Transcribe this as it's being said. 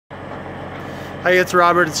Hi, it's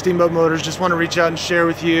Robert at Steamboat Motors. Just want to reach out and share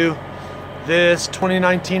with you this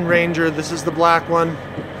 2019 Ranger. This is the black one.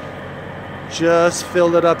 Just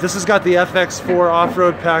filled it up. This has got the FX4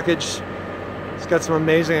 off-road package. It's got some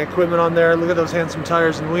amazing equipment on there. Look at those handsome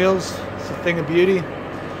tires and wheels. It's a thing of beauty.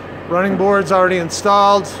 Running boards already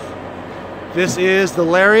installed. This is the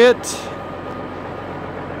Lariat.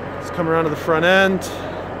 Let's come around to the front end.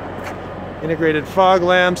 Integrated fog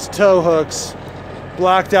lamps, tow hooks,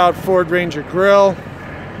 blacked out Ford Ranger grille,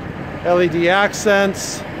 LED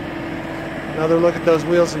accents. Another look at those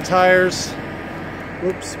wheels and tires.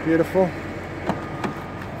 Whoops, beautiful.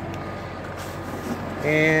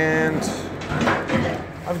 And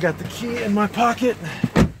I've got the key in my pocket.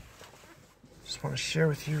 Just want to share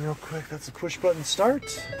with you real quick. That's a push button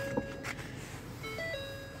start.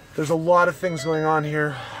 There's a lot of things going on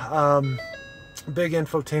here. Big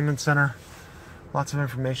infotainment center. Lots of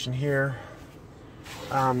information here.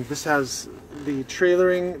 This has the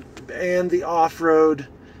trailering and the off-road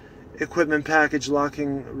equipment package,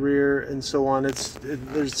 locking rear and so on.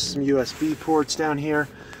 There's some USB ports down here.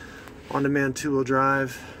 On-demand two-wheel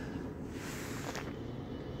drive.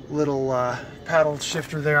 Little paddle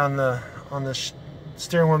shifter there on the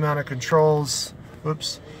steering wheel mounted controls.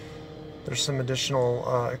 Oops. There's some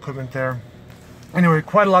additional equipment there. Anyway,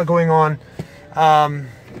 quite a lot going on.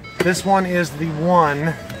 This one is the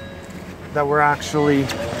one that we're actually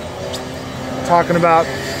talking about.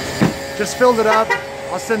 Just filled it up.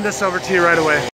 I'll send this over to you right away.